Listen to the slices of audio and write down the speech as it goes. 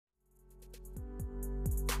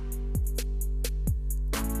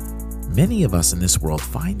Many of us in this world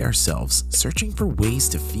find ourselves searching for ways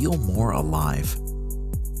to feel more alive.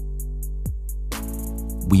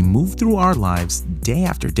 We move through our lives day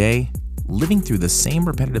after day, living through the same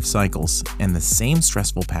repetitive cycles and the same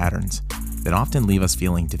stressful patterns that often leave us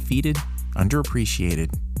feeling defeated,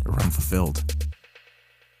 underappreciated, or unfulfilled.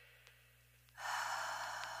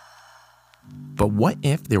 But what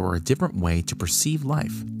if there were a different way to perceive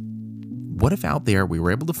life? What if out there we were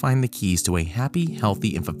able to find the keys to a happy,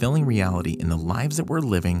 healthy, and fulfilling reality in the lives that we're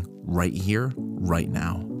living right here, right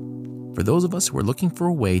now? For those of us who are looking for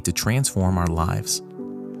a way to transform our lives.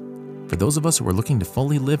 For those of us who are looking to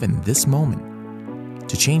fully live in this moment,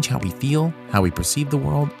 to change how we feel, how we perceive the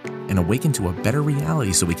world, and awaken to a better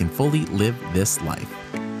reality so we can fully live this life.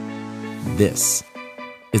 This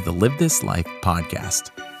is the Live This Life podcast.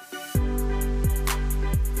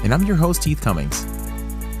 And I'm your host, Heath Cummings.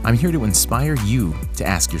 I'm here to inspire you to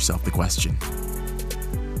ask yourself the question: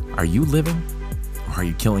 are you living or are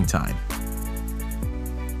you killing time?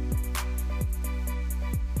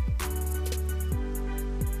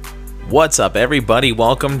 What's up, everybody?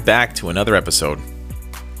 Welcome back to another episode.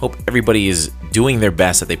 Hope everybody is doing their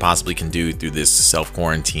best that they possibly can do through this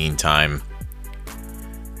self-quarantine time.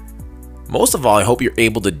 Most of all, I hope you're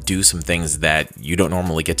able to do some things that you don't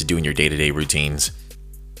normally get to do in your day-to-day routines.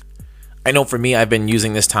 I know for me, I've been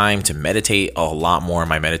using this time to meditate a lot more.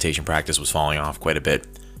 My meditation practice was falling off quite a bit.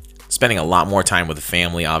 Spending a lot more time with the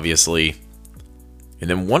family, obviously. And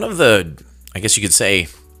then one of the, I guess you could say,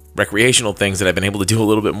 recreational things that I've been able to do a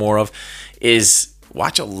little bit more of is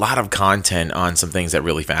watch a lot of content on some things that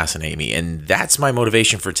really fascinate me. And that's my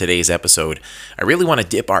motivation for today's episode. I really want to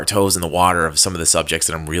dip our toes in the water of some of the subjects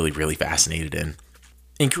that I'm really, really fascinated in.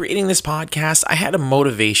 In creating this podcast, I had a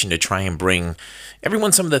motivation to try and bring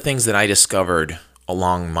everyone some of the things that I discovered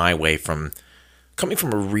along my way from coming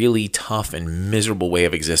from a really tough and miserable way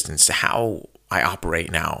of existence to how I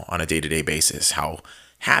operate now on a day-to-day basis, how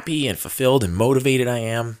happy and fulfilled and motivated I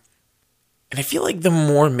am. And I feel like the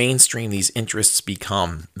more mainstream these interests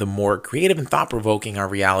become, the more creative and thought-provoking our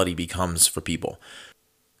reality becomes for people.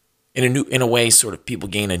 In a way, sort of people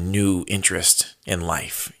gain a new interest in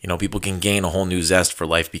life. You know, people can gain a whole new zest for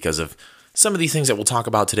life because of some of these things that we'll talk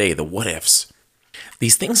about today, the what ifs.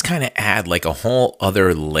 These things kind of add like a whole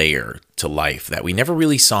other layer to life that we never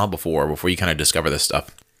really saw before you kind of discover this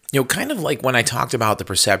stuff. You know, kind of like when I talked about the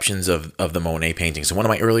perceptions of the Monet paintings in one of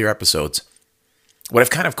my earlier episodes. What I've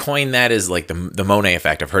kind of coined that is like the Monet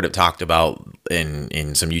effect. I've heard it talked about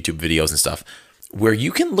in some YouTube videos and stuff, where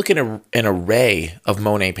you can look at an array of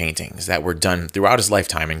Monet paintings that were done throughout his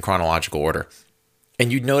lifetime in chronological order.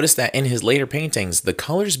 And you'd notice that in his later paintings, the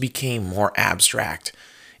colors became more abstract,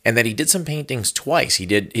 and that he did some paintings twice. He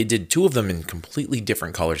did two of them in completely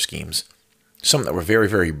different color schemes. Some that were very,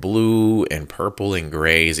 very blue and purple and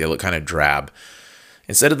grays. They look kind of drab,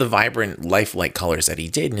 instead of the vibrant, lifelike colors that he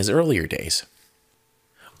did in his earlier days.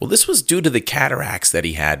 Well, this was due to the cataracts that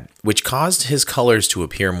he had, which caused his colors to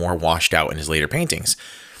appear more washed out in his later paintings.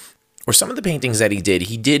 Or some of the paintings that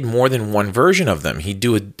he did more than one version of them. He'd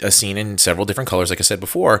do a scene in several different colors, like I said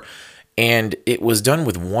before, and it was done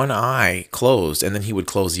with one eye closed, and then he would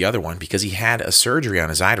close the other one because he had a surgery on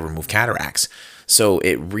his eye to remove cataracts. So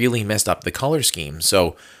it really messed up the color scheme.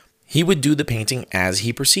 So he would do the painting as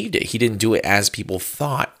he perceived it. He didn't do it as people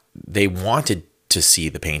thought they wanted to see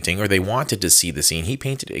the painting or they wanted to see the scene. He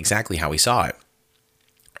painted it exactly how he saw it.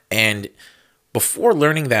 And before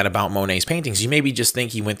learning that about Monet's paintings, you maybe just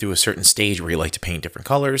think he went through a certain stage where he liked to paint different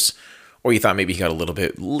colors, or you thought maybe he got a little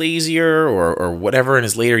bit lazier or whatever. In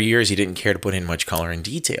his later years, he didn't care to put in much color and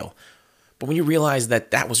detail. But when you realize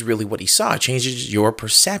that that was really what he saw, it changes your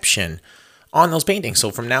perception on those paintings.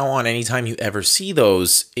 So from now on, anytime you ever see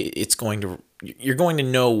those, you're going to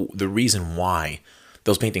know the reason why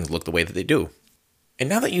those paintings look the way that they do. And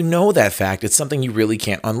now that you know that fact, it's something you really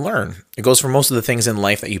can't unlearn. It goes for most of the things in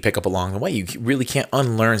life that you pick up along the way. You really can't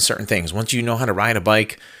unlearn certain things. Once you know how to ride a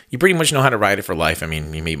bike, you pretty much know how to ride it for life. I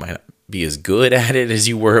mean, you might not be as good at it as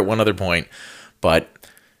you were at one other point, but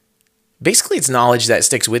basically it's knowledge that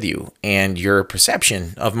sticks with you, and your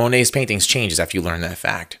perception of Monet's paintings changes after you learn that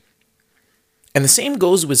fact. And the same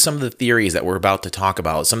goes with some of the theories that we're about to talk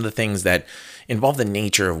about, some of the things that involve the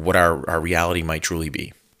nature of what our reality might truly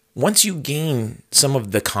be. Once you gain some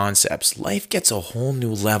of the concepts, life gets a whole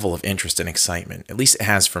new level of interest and excitement. At least it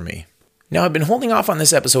has for me. Now, I've been holding off on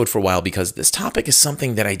this episode for a while because this topic is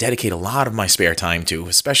something that I dedicate a lot of my spare time to,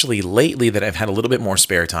 especially lately that I've had a little bit more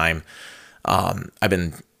spare time. I've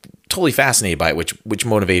been totally fascinated by it, which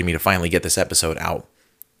motivated me to finally get this episode out.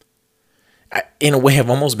 In a way, I've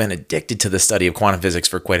almost been addicted to the study of quantum physics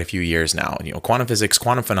for quite a few years now. You know, quantum physics,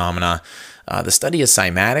 quantum phenomena, The study of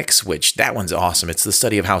cymatics, which that one's awesome. It's the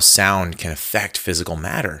study of how sound can affect physical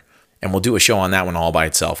matter. And we'll do a show on that one all by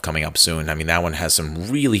itself coming up soon. I mean, that one has some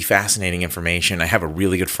really fascinating information. I have a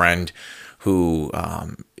really good friend who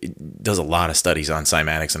does a lot of studies on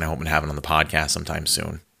cymatics, and I hope to have it on the podcast sometime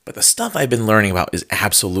soon. But the stuff I've been learning about is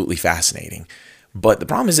absolutely fascinating. But the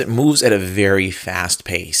problem is it moves at a very fast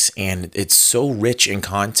pace, and it's so rich in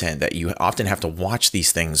content that you often have to watch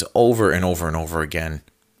these things over and over and over again.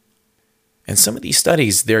 And some of these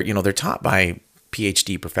studies, they're taught by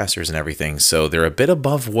PhD professors and everything, so they're a bit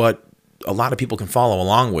above what a lot of people can follow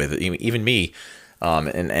along with, even me,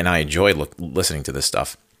 and I enjoy listening to this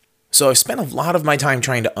stuff. So I've spent a lot of my time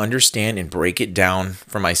trying to understand and break it down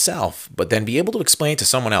for myself, but then be able to explain it to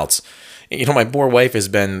someone else. My poor wife has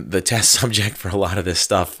been the test subject for a lot of this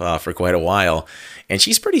stuff for quite a while, and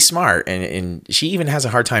she's pretty smart, and she even has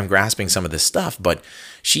a hard time grasping some of this stuff, but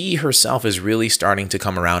she herself is really starting to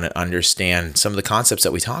come around and understand some of the concepts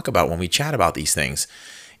that we talk about when we chat about these things,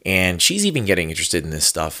 and she's even getting interested in this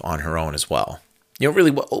stuff on her own as well.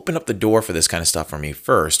 Really what opened up the door for this kind of stuff for me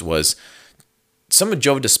first was some of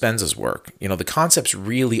Joe Dispenza's work. The concepts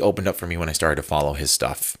really opened up for me when I started to follow his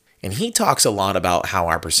stuff. And he talks a lot about how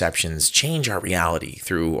our perceptions change our reality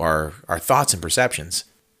through our thoughts and perceptions.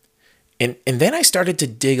 And then I started to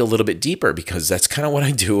dig a little bit deeper because that's kind of what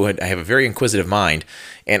I do. I have a very inquisitive mind,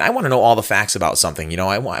 and I want to know all the facts about something.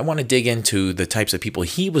 I want to dig into the types of people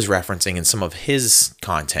he was referencing in some of his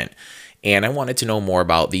content. And I wanted to know more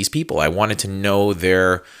about these people. I wanted to know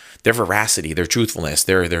their veracity, their truthfulness,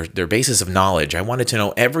 their basis of knowledge. I wanted to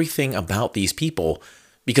know everything about these people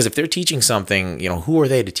because if they're teaching something, who are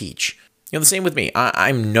they to teach? The same with me.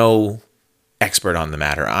 I'm no expert on the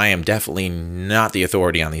matter. I am definitely not the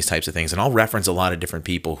authority on these types of things. And I'll reference a lot of different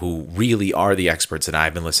people who really are the experts that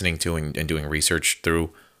I've been listening to and doing research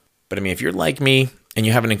through. But I mean, if you're like me and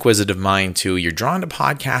you have an inquisitive mind too, you're drawn to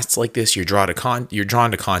podcasts like this, you're drawn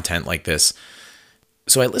to content like this.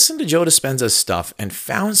 So I listened to Joe Dispenza's stuff and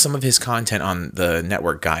found some of his content on the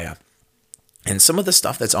network Gaia. And some of the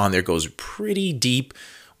stuff that's on there goes pretty deep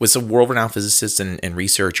with some world-renowned physicists and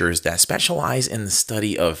researchers that specialize in the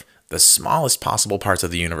study of the smallest possible parts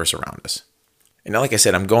of the universe around us. And now, like I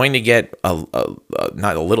said, I'm going to get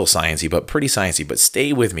not a little sciencey, but pretty sciencey, but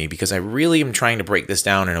stay with me because I really am trying to break this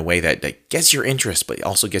down in a way that gets your interest, but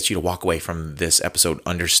also gets you to walk away from this episode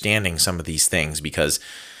understanding some of these things because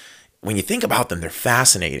when you think about them, they're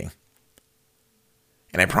fascinating.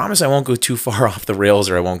 And I promise I won't go too far off the rails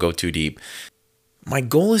or I won't go too deep. My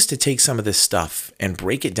goal is to take some of this stuff and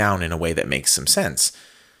break it down in a way that makes some sense.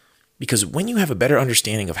 Because when you have a better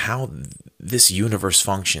understanding of how this universe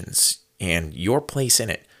functions and your place in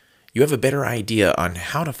it, you have a better idea on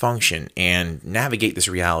how to function and navigate this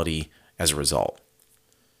reality as a result.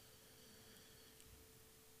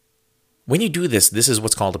 When you do this, this is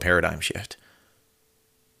what's called a paradigm shift.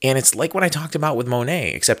 And it's like what I talked about with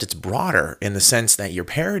Monet, except it's broader in the sense that your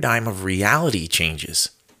paradigm of reality changes.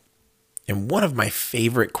 And one of my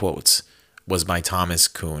favorite quotes was by Thomas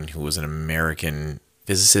Kuhn, who was an American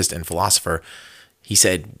physicist and philosopher. He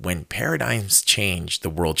said, when paradigms change, the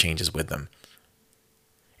world changes with them.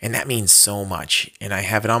 And that means so much. And I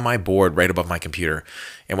have it on my board right above my computer.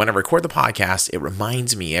 And when I record the podcast, it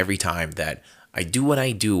reminds me every time that I do what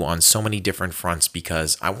I do on so many different fronts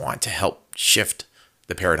because I want to help shift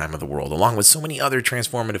the paradigm of the world, along with so many other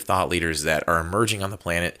transformative thought leaders that are emerging on the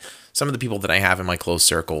planet, some of the people that I have in my close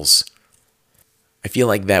circles. I feel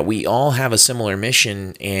like that we all have a similar mission,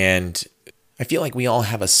 and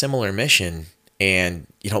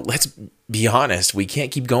let's be honest, we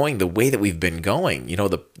can't keep going the way that we've been going.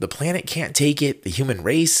 The planet can't take it. The human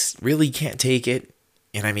race really can't take it.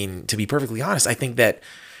 And I mean, to be perfectly honest, I think that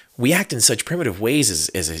we act in such primitive ways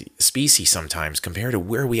as a species sometimes compared to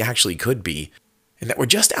where we actually could be. And that we're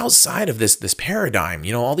just outside of this paradigm.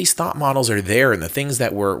 All these thought models are there, and the things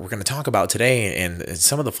that we're going to talk about today and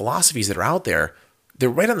some of the philosophies that are out there, they're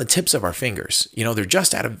right on the tips of our fingers. They're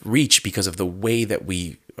just out of reach because of the way that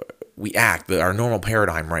we act, our normal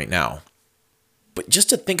paradigm right now. But just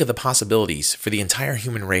to think of the possibilities for the entire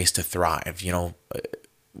human race to thrive,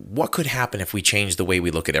 what could happen if we change the way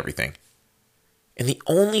we look at everything? And the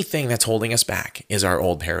only thing that's holding us back is our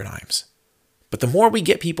old paradigms. But the more we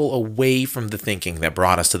get people away from the thinking that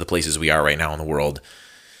brought us to the places we are right now in the world,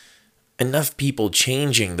 enough people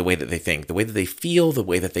changing the way that they think, the way that they feel, the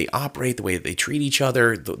way that they operate, the way that they treat each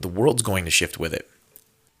other, the world's going to shift with it.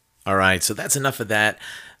 All right, so that's enough of that.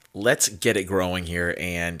 Let's get it growing here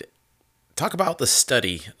and talk about the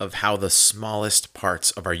study of how the smallest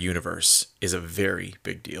parts of our universe is a very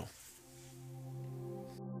big deal.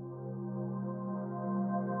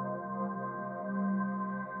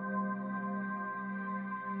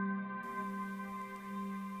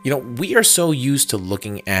 We are so used to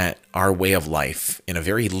looking at our way of life in a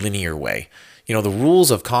very linear way. The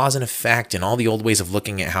rules of cause and effect and all the old ways of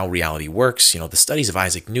looking at how reality works, the studies of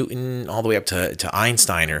Isaac Newton all the way up to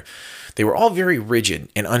Einstein, they were all very rigid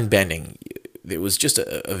and unbending. It was just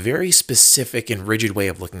a very specific and rigid way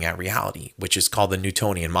of looking at reality, which is called the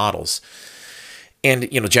Newtonian models. And,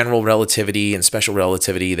 general relativity and special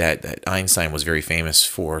relativity that Einstein was very famous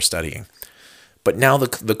for studying. But now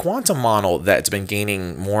the quantum model that's been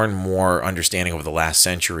gaining more and more understanding over the last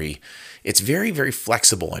century, it's very, very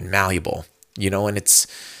flexible and malleable, and it's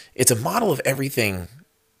a model of everything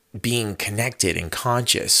being connected and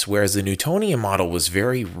conscious, whereas the Newtonian model was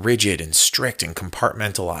very rigid and strict and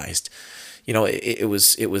compartmentalized. It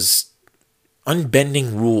was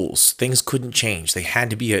unbending rules. Things couldn't change. They had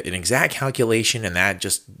to be an exact calculation, and that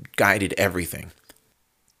just guided everything.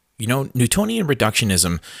 Newtonian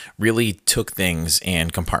reductionism really took things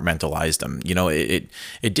and compartmentalized them.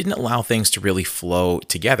 It didn't allow things to really flow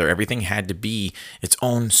together. Everything had to be its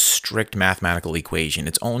own strict mathematical equation,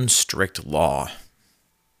 its own strict law.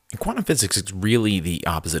 And quantum physics is really the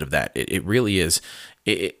opposite of that. It really is.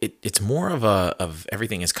 It's more of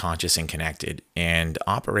everything is conscious and connected and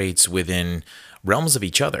operates within realms of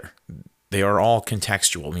each other. They are all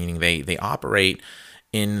contextual, meaning they operate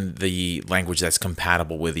in the language that's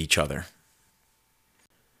compatible with each other.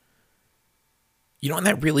 And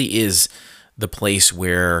that really is the place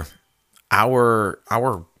where our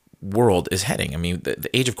world is heading. I mean, the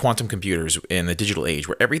age of quantum computers and the digital age,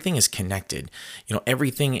 where everything is connected,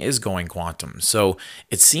 everything is going quantum. So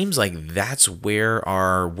it seems like that's where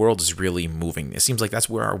our world is really moving. It seems like that's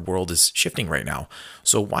where our world is shifting right now.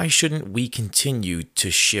 So why shouldn't we continue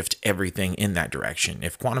to shift everything in that direction?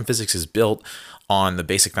 If quantum physics is built on the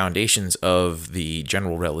basic foundations of the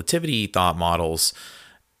general relativity thought models,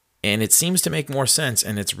 and it seems to make more sense,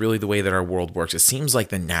 and it's really the way that our world works, it seems like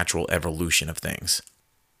the natural evolution of things.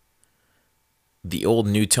 The old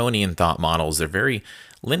Newtonian thought models, they're very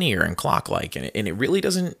linear and clock-like, and it really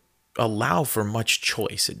doesn't allow for much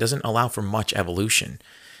choice. It doesn't allow for much evolution.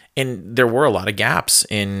 And there were a lot of gaps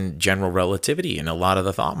in general relativity and a lot of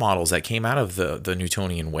the thought models that came out of the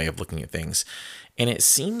Newtonian way of looking at things. And it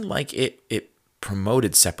seemed like it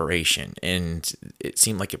promoted separation, and it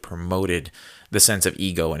seemed like it promoted the sense of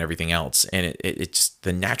ego and everything else. And it just,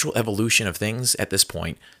 the natural evolution of things at this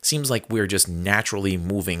point seems like we're just naturally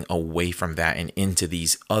moving away from that and into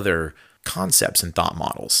these other concepts and thought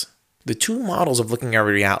models. The two models of looking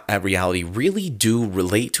at reality really do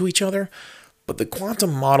relate to each other, but the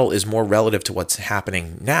quantum model is more relative to what's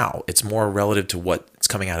happening now. It's more relative to what's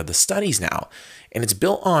coming out of the studies now. And it's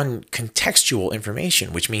built on contextual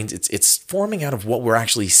information, which means it's forming out of what we're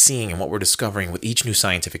actually seeing and what we're discovering with each new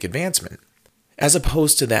scientific advancement. As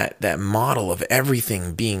opposed to that model of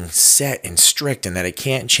everything being set and strict and that it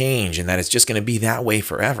can't change and that it's just going to be that way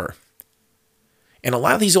forever. And a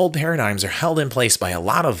lot of these old paradigms are held in place by a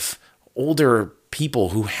lot of older people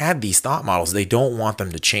who had these thought models. They don't want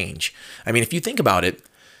them to change. I mean, if you think about it,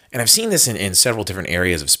 and I've seen this in several different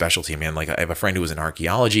areas of specialty, man. Like I have a friend who was in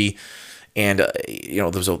archaeology, and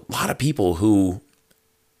there's a lot of people who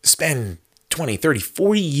spend 20, 30,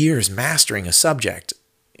 40 years mastering a subject.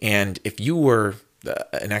 And if you were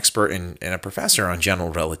an expert and a professor on general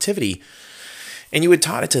relativity, and you had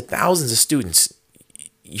taught it to thousands of students,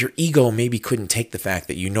 your ego maybe couldn't take the fact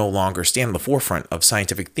that you no longer stand on the forefront of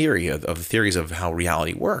scientific theory, of the theories of how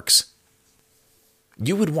reality works.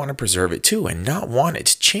 You would want to preserve it too and not want it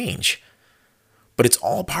to change. But it's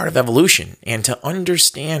all part of evolution, and to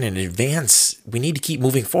understand and advance, we need to keep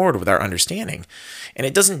moving forward with our understanding. And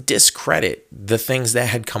it doesn't discredit the things that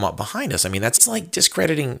had come up behind us. I mean, that's like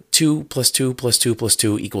discrediting 2 + 2 + 2 +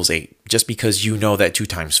 2 = 8, just because you know that 2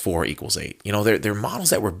 × 4 = 8. They're models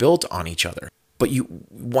that were built on each other, but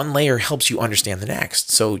one layer helps you understand the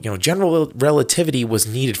next. So, general relativity was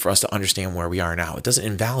needed for us to understand where we are now. It doesn't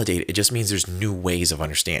invalidate it. It just means there's new ways of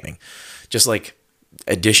understanding. Just like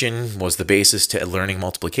addition was the basis to learning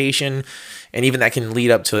multiplication, and even that can lead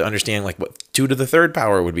up to understanding like what 2 to the third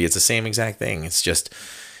power would be. It's the same exact thing. It's just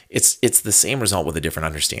it's the same result with a different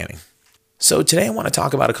understanding. So today I want to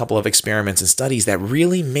talk about a couple of experiments and studies that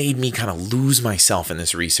really made me kind of lose myself in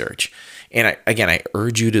this research. And I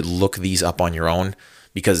urge you to look these up on your own,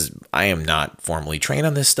 because I am not formally trained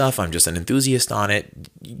on this stuff. I'm just an enthusiast on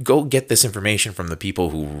it. Go get this information from the people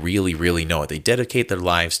who really, really know it. They dedicate their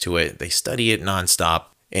lives to it. They study it nonstop.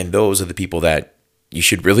 And those are the people that you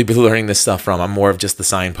should really be learning this stuff from. I'm more of just the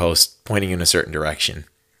signpost pointing you in a certain direction.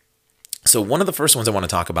 So one of the first ones I want to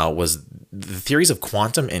talk about was the theories of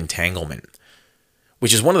quantum entanglement,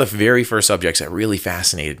 which is one of the very first subjects that really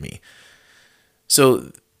fascinated me.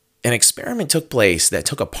 So An experiment took place that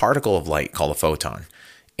took a particle of light called a photon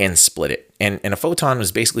and split it. And a photon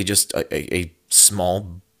is basically just a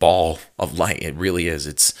small ball of light. It really is.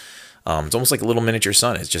 It's almost like a little miniature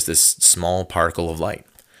sun. It's just this small particle of light.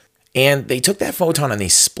 And they took that photon and they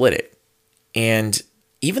split it. And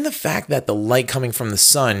even the fact that the light coming from the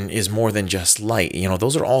sun is more than just light,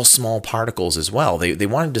 those are all small particles as well. They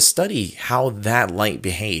wanted to study how that light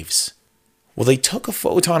behaves. Well, they took a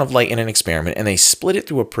photon of light in an experiment and they split it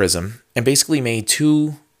through a prism and basically made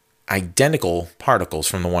two identical particles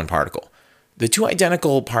from the one particle. The two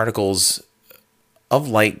identical particles of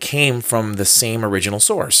light came from the same original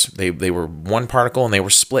source. They were one particle and they were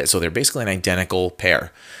split, so they're basically an identical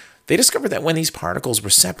pair. They discovered that when these particles were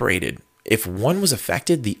separated, if one was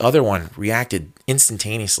affected, the other one reacted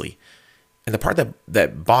instantaneously. And the part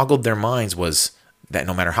that boggled their minds was that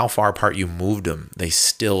no matter how far apart you moved them, they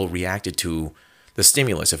still reacted to the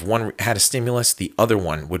stimulus. If one had a stimulus, the other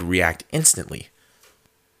one would react instantly.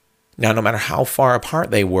 Now, no matter how far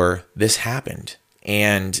apart they were, this happened.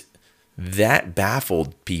 And that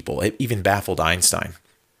baffled people. It even baffled Einstein.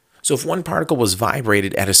 So if one particle was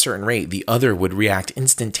vibrated at a certain rate, the other would react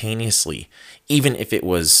instantaneously, even if it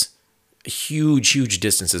was huge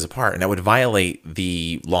distances apart. And that would violate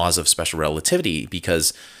the laws of special relativity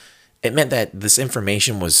because it meant that this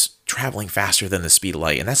information was traveling faster than the speed of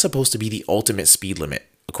light. And that's supposed to be the ultimate speed limit,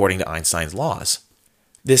 according to Einstein's laws.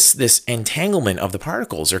 This entanglement of the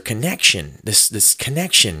particles or connection, this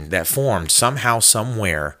connection that formed somehow,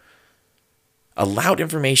 somewhere, allowed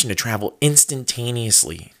information to travel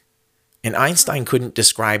instantaneously. And Einstein couldn't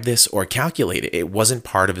describe this or calculate it. It wasn't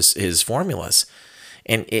part of his formulas.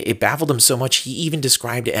 And it baffled him so much, he even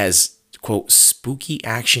described it as, quote, spooky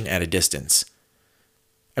action at a distance.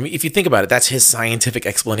 I mean, if you think about it, that's his scientific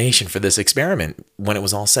explanation for this experiment. When it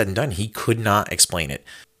was all said and done, he could not explain it.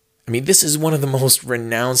 I mean, this is one of the most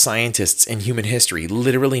renowned scientists in human history,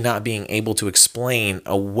 literally not being able to explain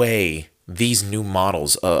away these new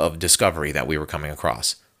models of discovery that we were coming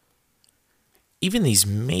across. Even these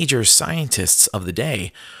major scientists of the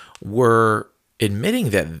day were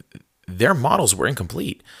admitting that their models were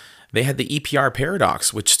incomplete. They had the EPR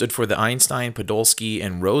paradox, which stood for the Einstein, Podolsky,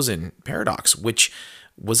 and Rosen paradox, which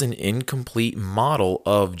was an incomplete model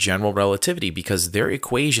of general relativity because their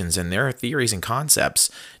equations and their theories and concepts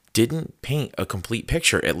didn't paint a complete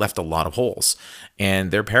picture. It left a lot of holes,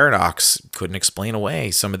 and their paradox couldn't explain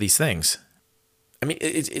away some of these things. I mean,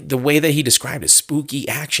 the way that he described it, spooky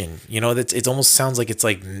action, it almost sounds like it's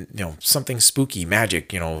like, something spooky,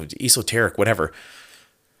 magic, esoteric, whatever.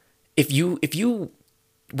 If you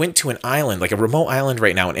went to an island, like a remote island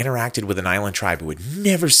right now, and interacted with an island tribe who had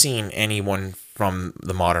never seen anyone from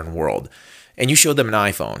the modern world, and you showed them an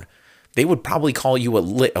iPhone, they would probably call you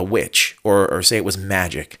a witch or say it was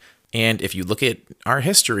magic. And if you look at our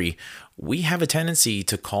history, we have a tendency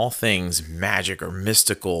to call things magic or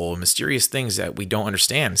mystical, mysterious things that we don't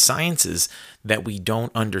understand, sciences that we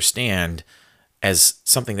don't understand, as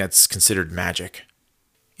something that's considered magic.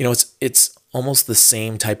 It's almost the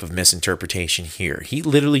same type of misinterpretation here. He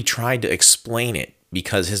literally tried to explain it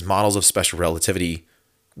because his models of special relativity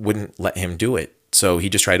wouldn't let him do it. So he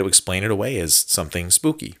just tried to explain it away as something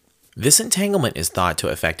spooky. This entanglement is thought to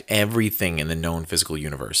affect everything in the known physical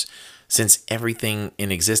universe, since everything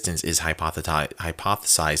in existence is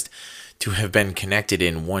hypothesized to have been connected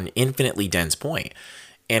in one infinitely dense point.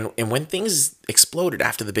 And when things exploded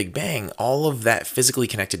after the Big Bang, all of that physically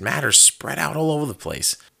connected matter spread out all over the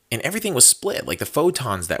place. And everything was split, like the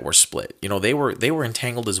photons that were split. They were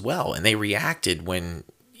entangled as well, and they reacted when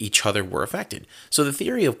each other were affected. So the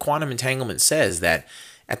theory of quantum entanglement says that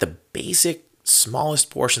at the basic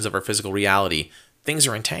smallest portions of our physical reality, things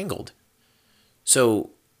are entangled.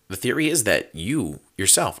 So the theory is that you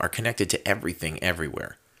yourself are connected to everything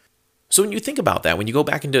everywhere. So when you think about that, when you go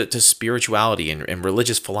back into spirituality and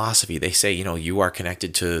religious philosophy, they say, you are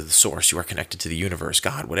connected to the source, you are connected to the universe,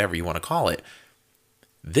 God, whatever you want to call it.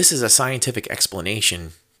 This is a scientific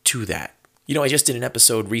explanation to that. I just did an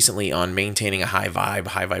episode recently on maintaining a high vibe,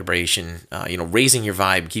 high vibration, raising your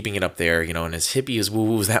vibe, keeping it up there, and as hippie as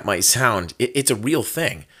woo-woo as that might sound, it's a real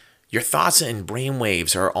thing. Your thoughts and brain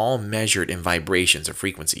waves are all measured in vibrations or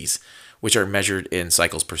frequencies, which are measured in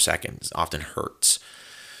cycles per second, often hertz.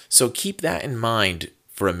 So keep that in mind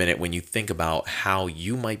for a minute when you think about how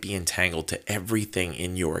you might be entangled to everything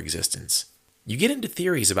in your existence. You get into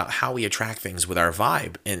theories about how we attract things with our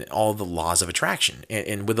vibe and all the laws of attraction.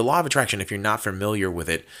 And with the law of attraction, if you're not familiar with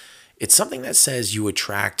it, it's something that says you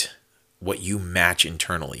attract what you match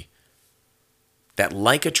internally. That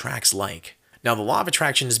like attracts like. Now, the law of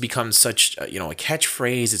attraction has become such, a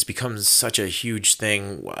catchphrase. It's become such a huge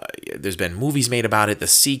thing. There's been movies made about it. The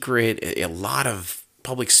Secret, a lot of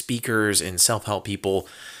public speakers and self-help people,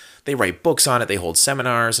 they write books on it. They hold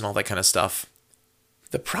seminars and all that kind of stuff.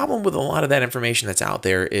 The problem with a lot of that information that's out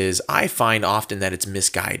there is I find often that it's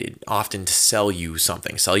misguided, often to sell you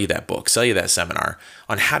something, sell you that book, sell you that seminar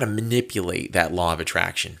on how to manipulate that law of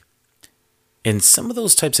attraction. And some of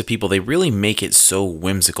those types of people, they really make it so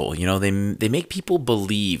whimsical. They make people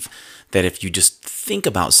believe that if you just think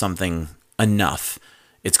about something enough,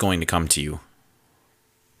 it's going to come to you.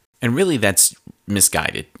 And really, that's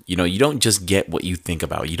misguided. You don't just get what you think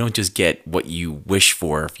about. You don't just get what you wish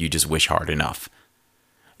for if you just wish hard enough.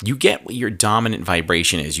 You get what your dominant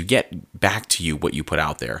vibration is. You get back to you what you put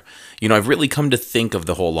out there. I've really come to think of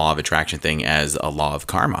the whole law of attraction thing as a law of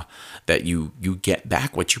karma, that you get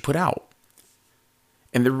back what you put out.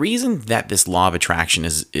 And the reason that this law of attraction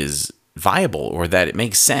is viable, or that it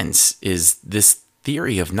makes sense, is this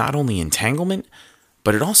theory of not only entanglement,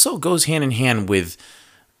 but it also goes hand in hand with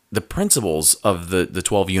the principles of the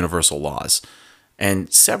 12 universal laws.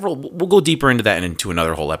 And we'll go deeper into that and into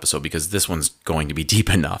another whole episode, because this one's going to be deep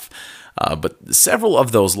enough. But several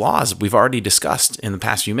of those laws we've already discussed in the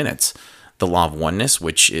past few minutes. The law of oneness,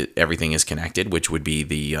 which everything is connected, which would be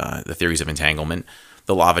the theories of entanglement.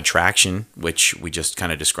 The law of attraction, which we just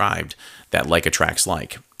kind of described, that like attracts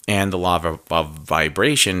like. And the law of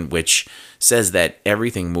vibration, which says that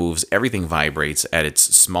everything moves, everything vibrates at its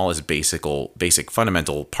smallest basic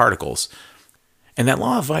fundamental particles. And that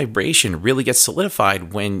law of vibration really gets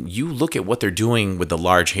solidified when you look at what they're doing with the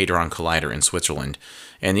Large Hadron Collider in Switzerland,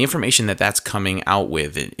 and the information that that's coming out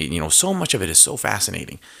with. So much of it is so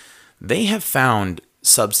fascinating. They have found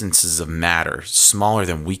substances of matter smaller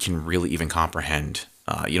than we can really even comprehend.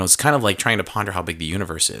 It's kind of like trying to ponder how big the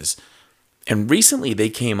universe is. And recently they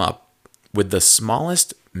came up with the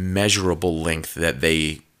smallest measurable length that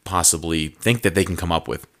they possibly think that they can come up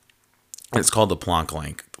with. And it's called the Planck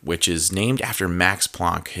length, which is named after Max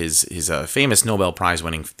Planck, his famous Nobel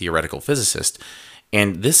Prize-winning theoretical physicist.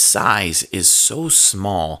 And this size is so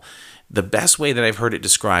small. The best way that I've heard it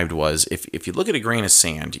described was, if you look at a grain of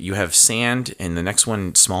sand, you have sand, and the next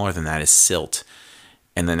one smaller than that is silt.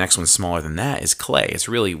 And the next one smaller than that is clay. It's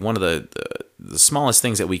really one of the smallest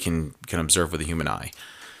things that we can observe with the human eye.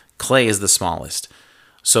 Clay is the smallest.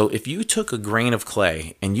 So if you took a grain of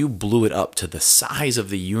clay and you blew it up to the size of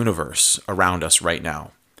the universe around us right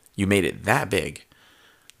now, you made it that big,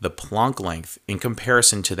 the Planck length in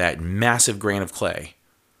comparison to that massive grain of clay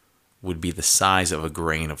would be the size of a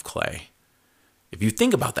grain of clay. If you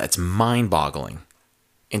think about that, it's mind-boggling.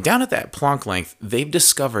 And down at that Planck length, they've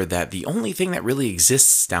discovered that the only thing that really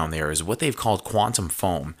exists down there is what they've called quantum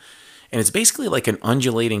foam. And it's basically like an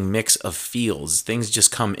undulating mix of fields. Things just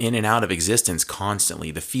come in and out of existence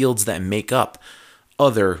constantly. The fields that make up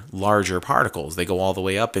other larger particles. They go all the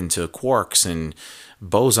way up into quarks and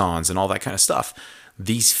bosons and all that kind of stuff.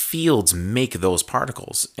 These fields make those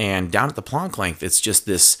particles. And down at the Planck length, it's just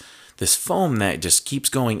this foam that just keeps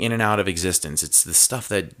going in and out of existence. It's the stuff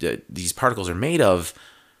that these particles are made of,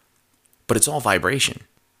 but it's all vibration.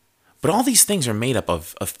 But all these things are made up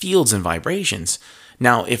of fields and vibrations.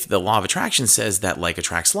 Now, if the law of attraction says that like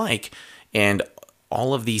attracts like, and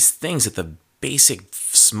all of these things at the basic,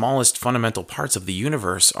 smallest fundamental parts of the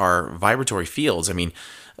universe are vibratory fields, an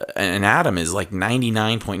atom is like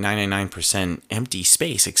 99.999% empty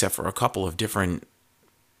space except for a couple of different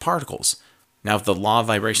particles. Now, if the law of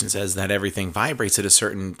vibration says that everything vibrates at a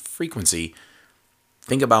certain frequency,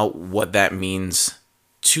 think about what that means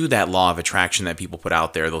to that law of attraction that people put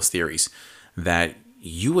out there, those theories, that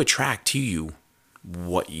you attract to you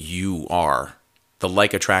what you are. The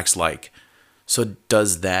like attracts like. So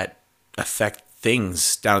does that affect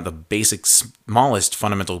things down at the basic, smallest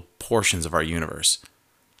fundamental portions of our universe?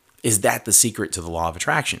 Is that the secret to the law of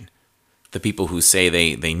attraction? The people who say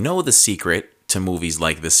they know the secret to movies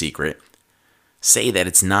like The Secret say that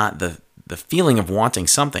it's not the feeling of wanting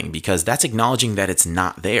something, because that's acknowledging that it's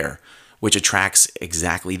not there, which attracts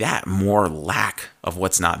exactly that, more lack of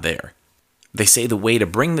what's not there. They say the way to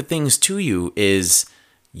bring the things to you is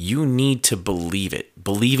you need to believe it.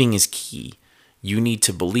 Believing is key. You need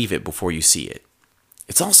to believe it before you see it.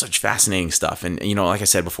 It's all such fascinating stuff. And, like I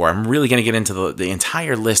said before, I'm really going to get into the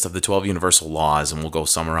entire list of the 12 universal laws, and we'll go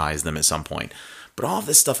summarize them at some point. But all of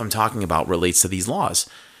this stuff I'm talking about relates to these laws.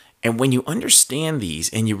 And when you understand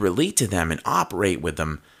these and you relate to them and operate with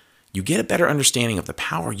them, you get a better understanding of the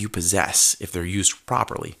power you possess if they're used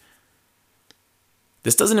properly.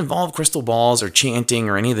 This doesn't involve crystal balls or chanting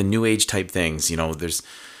or any of the new age type things.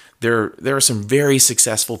 There are some very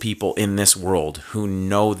successful people in this world who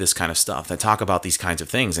know this kind of stuff, that talk about these kinds of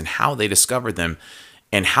things and how they discovered them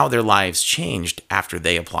and how their lives changed after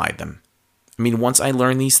they applied them. I mean, once I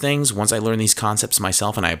learned these things, once I learned these concepts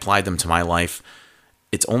myself and I applied them to my life,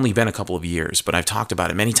 it's only been a couple of years, but I've talked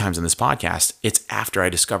about it many times in this podcast. It's after I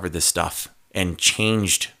discovered this stuff and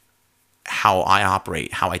changed how I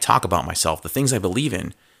operate, how I talk about myself, the things I believe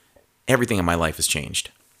in. Everything in my life has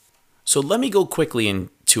changed. So let me go quickly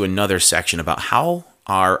into another section about how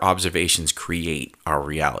our observations create our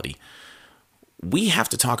reality. We have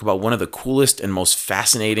to talk about one of the coolest and most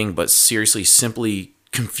fascinating, but seriously simply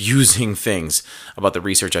confusing things about the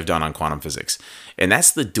research I've done on quantum physics. And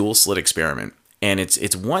that's the dual slit experiment. And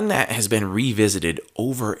it's one that has been revisited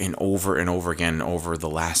over and over and over again over the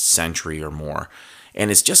last century or more. And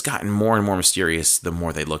it's just gotten more and more mysterious the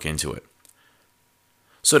more they look into it.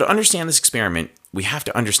 So to understand this experiment, we have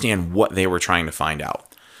to understand what they were trying to find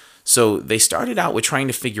out. So they started out with trying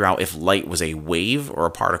to figure out if light was a wave or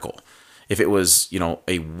a particle. If it was,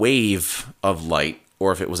 a wave of light,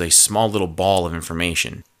 or if it was a small little ball of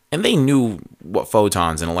information. And they knew what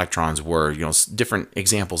photons and electrons were, different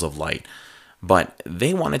examples of light. But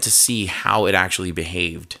they wanted to see how it actually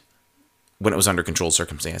behaved when it was under controlled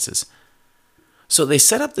circumstances. So they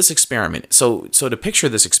set up this experiment. So to picture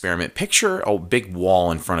this experiment, picture a big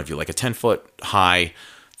wall in front of you, like a 10-foot high,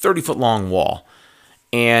 30-foot long wall.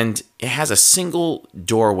 And it has a single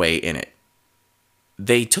doorway in it.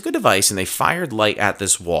 They took a device and they fired light at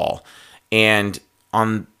this wall. And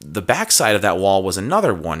on the back side of that wall was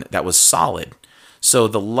another one that was solid. So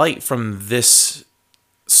the light from this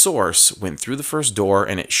source went through the first door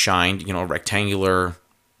and it shined, a rectangular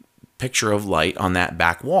picture of light on that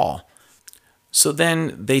back wall. So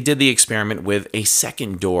then they did the experiment with a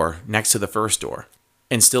second door next to the first door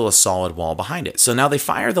and still a solid wall behind it. So now they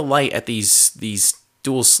fire the light at these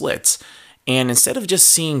dual slits, and instead of just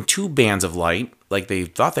seeing two bands of light like they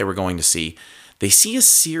thought they were going to see, they see a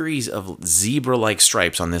series of zebra-like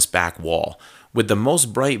stripes on this back wall, with the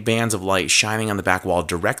most bright bands of light shining on the back wall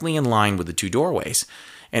directly in line with the two doorways.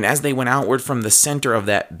 And as they went outward from the center of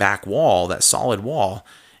that back wall, that solid wall,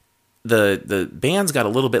 the bands got a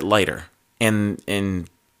little bit lighter. And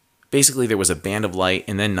basically there was a band of light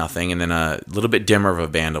and then nothing, and then a little bit dimmer of a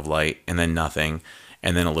band of light and then nothing,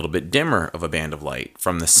 and then a little bit dimmer of a band of light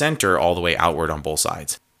from the center all the way outward on both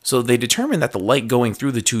sides. So they determined that the light going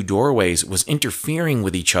through the two doorways was interfering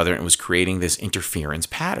with each other and was creating this interference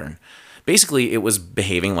pattern. Basically, it was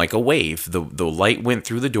behaving like a wave. The light went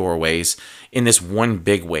through the doorways in this one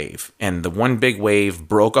big wave, and the one big wave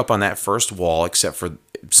broke up on that first wall, except for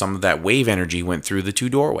some of that wave energy went through the two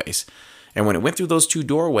doorways. And when it went through those two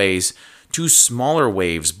doorways, two smaller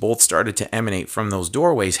waves both started to emanate from those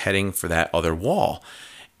doorways heading for that other wall.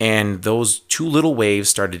 And those two little waves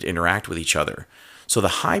started to interact with each other. So the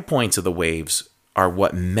high points of the waves are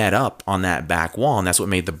what met up on that back wall, and that's what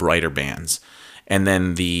made the brighter bands. And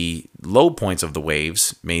then the low points of the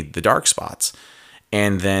waves made the dark spots.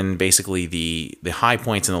 And then basically the high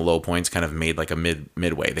points and the low points kind of made like a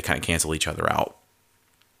midway. They kind of cancel each other out.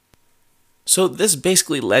 So this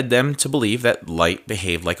basically led them to believe that light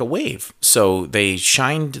behaved like a wave. So they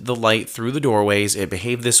shined the light through the doorways, it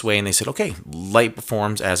behaved this way, and they said, okay, light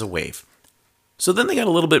performs as a wave. So then they got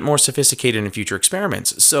a little bit more sophisticated in future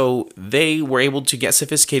experiments. So they were able to get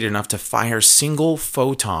sophisticated enough to fire single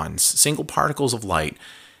photons, single particles of light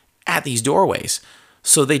at these doorways.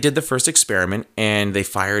 So they did the first experiment and they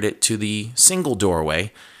fired it to the single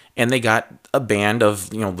doorway, and they got a band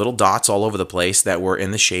of little dots all over the place that were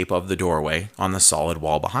in the shape of the doorway on the solid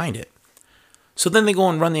wall behind it. So then they go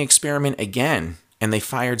and run the experiment again, and they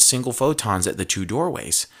fired single photons at the two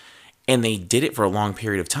doorways. And they did it for a long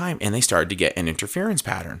period of time, and they started to get an interference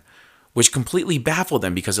pattern, which completely baffled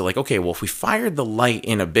them because they're like, okay, well, if we fired the light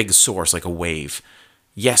in a big source like a wave,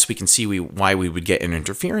 yes, we can see why we would get an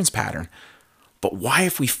interference pattern. But why,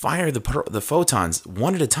 if we fire the photons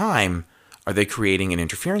one at a time, are they creating an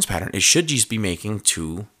interference pattern? It should just be making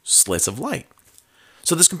two slits of light.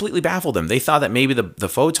 So this completely baffled them. They thought that maybe the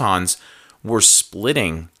photons were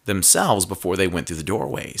splitting themselves before they went through the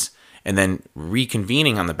doorways, and then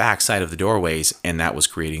reconvening on the back side of the doorways, and that was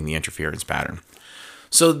creating the interference pattern.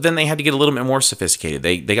 So then they had to get a little bit more sophisticated.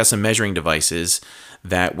 They got some measuring devices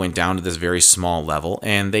that went down to this very small level,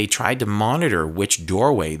 and they tried to monitor which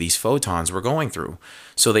doorway these photons were going through.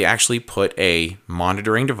 So they actually put a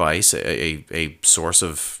monitoring device, a source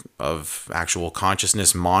of actual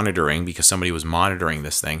consciousness monitoring, because somebody was monitoring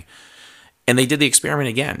this thing, and they did the experiment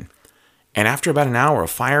again. And after about an hour of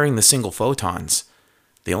firing the single photons,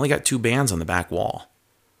 they only got two bands on the back wall.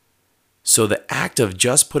 So the act of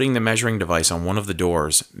just putting the measuring device on one of the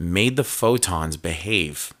doors made the photons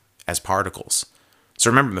behave as particles. So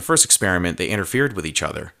remember, in the first experiment, they interfered with each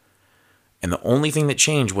other. And the only thing that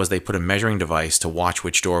changed was they put a measuring device to watch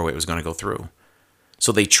which doorway it was going to go through.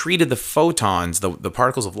 So they treated the photons, the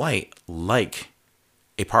particles of light, like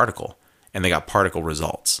a particle, and they got particle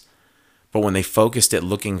results. But when they focused it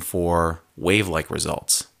looking for wave-like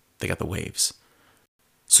results, they got the waves.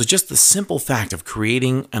 So just the simple fact of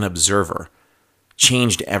creating an observer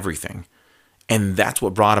changed everything. And that's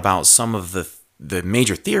what brought about some of the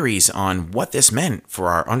major theories on what this meant for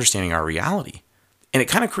our understanding our reality. And it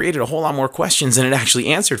kind of created a whole lot more questions than it actually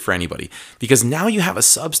answered for anybody, because now you have a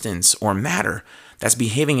substance or matter that's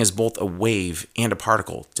behaving as both a wave and a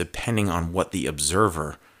particle, depending on what the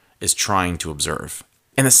observer is trying to observe.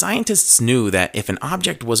 And the scientists knew that if an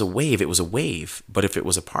object was a wave, it was a wave, but if it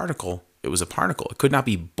was a particle, it was a particle. It could not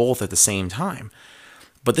be both at the same time.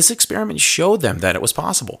 But this experiment showed them that it was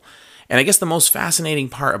possible. And I guess the most fascinating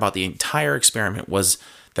part about the entire experiment was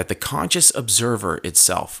that the conscious observer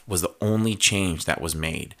itself was the only change that was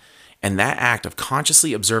made. And that act of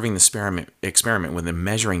consciously observing the experiment with a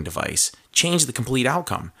measuring device changed the complete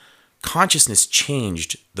outcome. Consciousness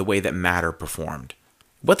changed the way that matter performed.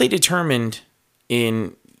 What they determined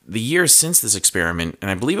in the years since this experiment,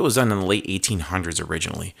 and I believe it was done in the late 1800s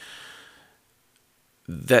originally,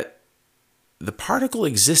 that the particle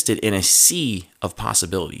existed in a sea of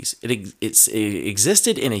possibilities. It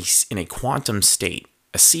existed in a quantum state,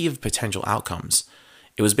 a sea of potential outcomes.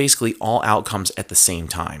 It was basically all outcomes at the same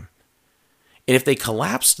time. And if they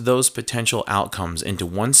collapsed those potential outcomes into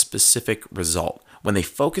one specific result, when they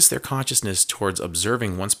focused their consciousness towards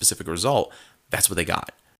observing one specific result, that's what they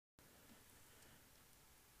got.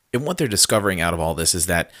 And what they're discovering out of all this is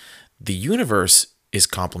that the universe is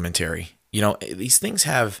complementary. You know, these things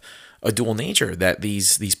have a dual nature, that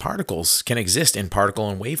these particles can exist in particle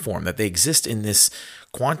and wave form, that they exist in this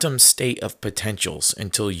quantum state of potentials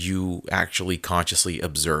until you actually consciously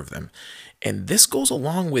observe them. And this goes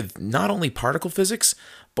along with not only particle physics,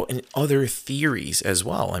 but in other theories as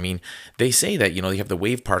well. I mean, they say that, you have the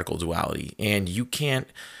wave particle duality, and you can't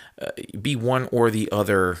be one or the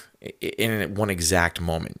other in one exact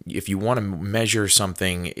moment. If you want to measure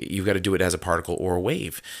something, you've got to do it as a particle or a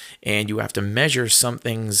wave. And you have to measure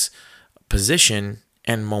something's position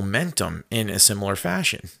and momentum in a similar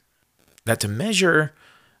fashion. That to measure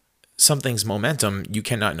something's momentum, you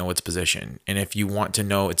cannot know its position. And if you want to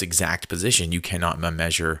know its exact position, you cannot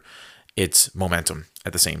measure its momentum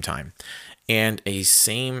at the same time. And a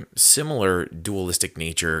similar dualistic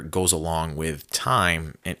nature goes along with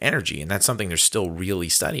time and energy. And that's something they're still really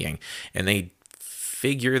studying. And they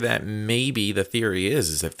figure that maybe the theory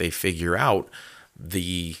is if they figure out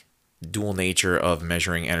the dual nature of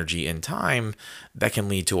measuring energy and time, that can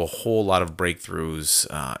lead to a whole lot of breakthroughs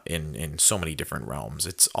in so many different realms.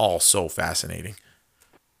 It's all so fascinating.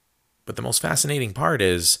 But the most fascinating part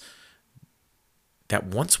is that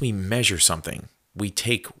once we measure something, we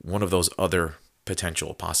take one of those other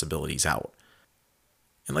potential possibilities out.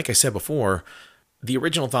 And like I said before, the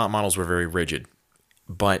original thought models were very rigid,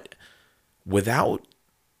 but without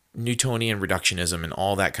Newtonian reductionism and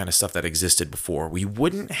all that kind of stuff that existed before, we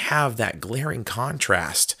wouldn't have that glaring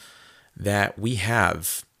contrast that we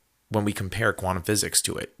have when we compare quantum physics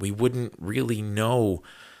to it. We wouldn't really know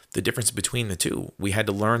the difference between the two. We had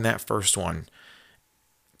to learn that first one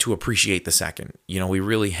to appreciate the second. We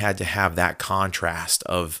really had to have that contrast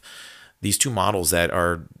of these two models that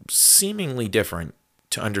are seemingly different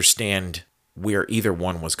to understand where either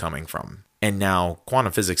one was coming from. And now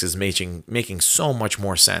quantum physics is making so much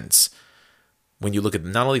more sense when you look at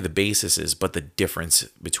not only the bases, but the difference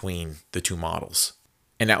between the two models.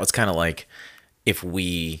 And now it's kind of like if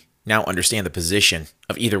we now understand the position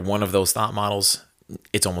of either one of those thought models,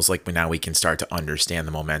 it's almost like now we can start to understand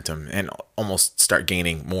the momentum and almost start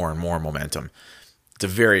gaining more and more momentum. It's a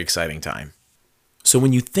very exciting time. So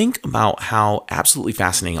when you think about how absolutely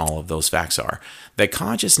fascinating all of those facts are, that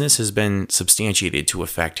consciousness has been substantiated to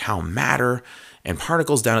affect how matter and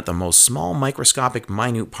particles down at the most small microscopic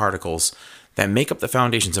minute particles that make up the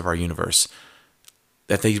foundations of our universe,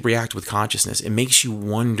 that they react with consciousness, it makes you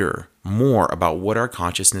wonder more about what our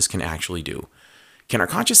consciousness can actually do. Can our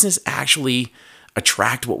consciousness actually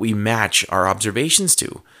attract what we match our observations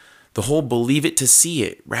to? The whole believe it to see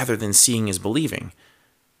it rather than seeing is believing.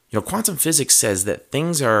 Quantum physics says that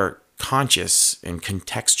things are conscious and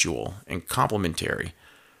contextual and complementary.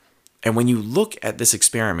 And when you look at this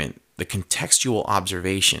experiment, the contextual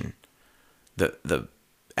observation, the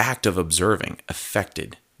act of observing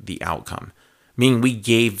affected the outcome, meaning we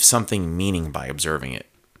gave something meaning by observing it.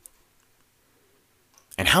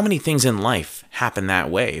 And how many things in life happen that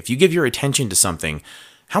way? If you give your attention to something,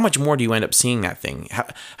 how much more do you end up seeing that thing?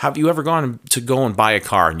 Have you ever gone to go and buy a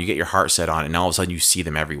car and you get your heart set on it and all of a sudden you see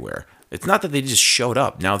them everywhere? It's not that they just showed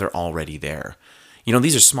up. Now they're already there.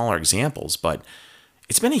 These are smaller examples, but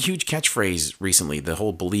it's been a huge catchphrase recently, the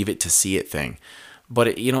whole believe it to see it thing. But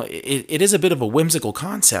it is a bit of a whimsical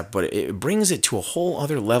concept, but it brings it to a whole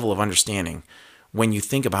other level of understanding when you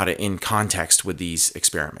think about it in context with these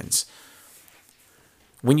experiments.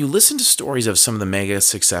 When you listen to stories of some of the mega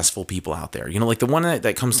successful people out there, like the one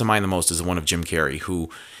that comes to mind the most is the one of Jim Carrey, who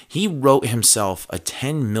he wrote himself a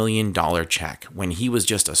 $10 million check when he was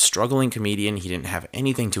just a struggling comedian. He didn't have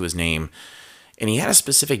anything to his name, and he had a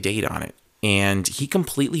specific date on it. And he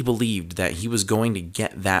completely believed that he was going to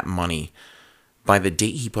get that money by the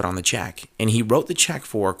date he put on the check. And he wrote the check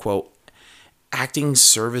for, quote, acting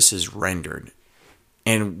services rendered.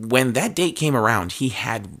 And when that date came around, he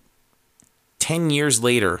had 10 years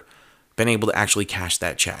later been able to actually cash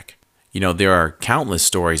that check. There are countless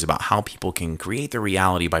stories about how people can create their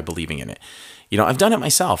reality by believing in it. I've done it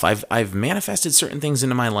myself. I've manifested certain things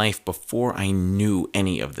into my life before I knew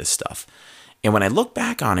any of this stuff. And when I look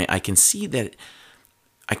back on it, I can see that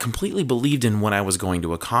I completely believed in what I was going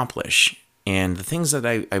to accomplish and the things that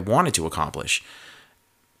I wanted to accomplish.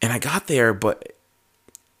 And I got there, but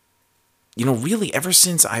really ever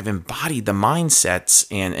since I've embodied the mindsets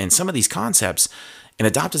and some of these concepts and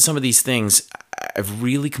adopted some of these things, I've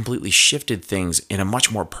really completely shifted things in a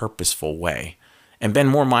much more purposeful way and been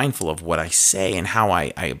more mindful of what I say and how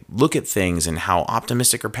I look at things and how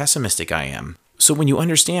optimistic or pessimistic I am. So when you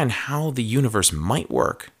understand how the universe might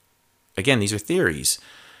work, again, these are theories,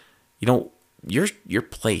 your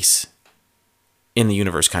place in the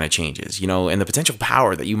universe kind of changes, and the potential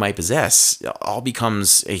power that you might possess all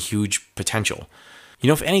becomes a huge potential.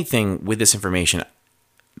 If anything, with this information,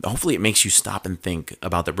 hopefully it makes you stop and think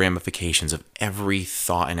about the ramifications of every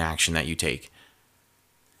thought and action that you take.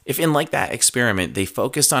 If in like that experiment, they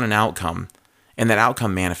focused on an outcome and that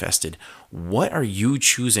outcome manifested, what are you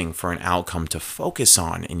choosing for an outcome to focus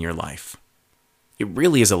on in your life? It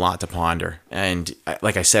really is a lot to ponder. And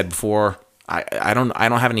like I said before, I don't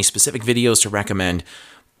have any specific videos to recommend,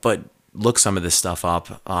 but look some of this stuff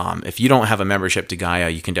up. If you don't have a membership to Gaia,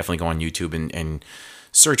 you can definitely go on YouTube and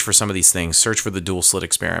search for some of these things. Search for the dual slit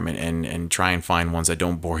experiment and try and find ones that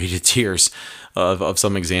don't bore you to tears of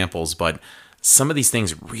some examples. But some of these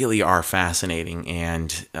things really are fascinating,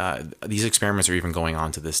 and these experiments are even going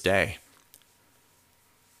on to this day,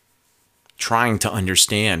 trying to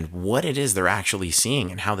understand what it is they're actually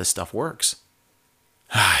seeing and how this stuff works.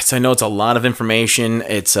 So I know it's a lot of information.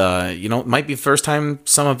 It's it might be the first time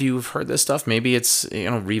some of you have heard this stuff. Maybe it's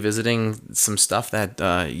revisiting some stuff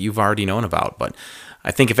that you've already known about. But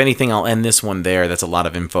I think if anything, I'll end this one there. That's a lot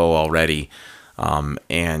of info already.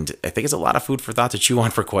 And I think it's a lot of food for thought to chew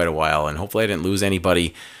on for quite a while. And hopefully I didn't lose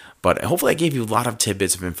anybody. But hopefully I gave you a lot of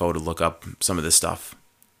tidbits of info to look up some of this stuff.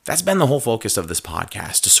 That's been the whole focus of this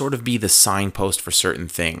podcast, to sort of be the signpost for certain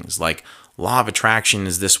things, like law of attraction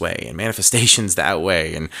is this way, and manifestation's that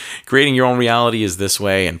way, and creating your own reality is this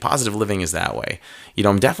way, and positive living is that way.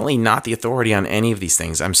 I'm definitely not the authority on any of these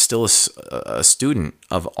things. I'm still a student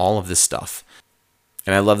of all of this stuff.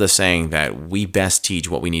 And I love the saying that we best teach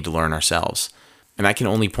what we need to learn ourselves. And I can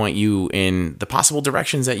only point you in the possible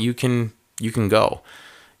directions that you can go.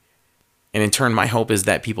 And in turn, my hope is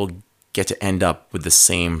that people get to end up with the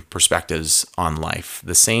same perspectives on life,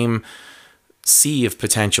 the same sea of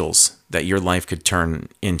potentials that your life could turn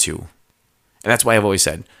into. And that's why I've always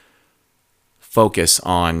said, focus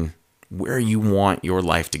on where you want your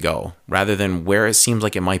life to go rather than where it seems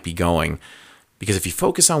like it might be going. Because if you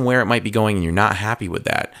focus on where it might be going and you're not happy with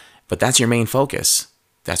that, but that's your main focus,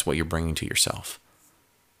 that's what you're bringing to yourself.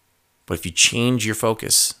 But if you change your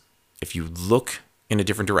focus, if you look in a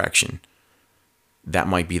different direction, that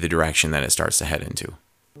might be the direction that it starts to head into.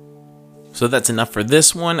 So that's enough for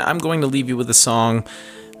this one. I'm going to leave you with a song.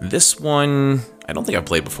 This one, I don't think I've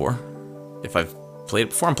played before. If I've played it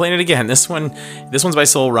before, I'm playing it again. This one's by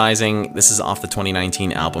Soul Rising. This is off the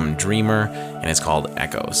 2019 album Dreamer, and it's called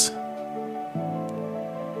Echoes.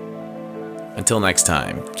 Until next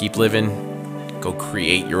time, keep living. Go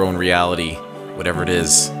create your own reality, whatever it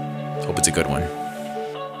is. Hope it's a good one.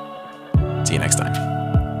 See you next time.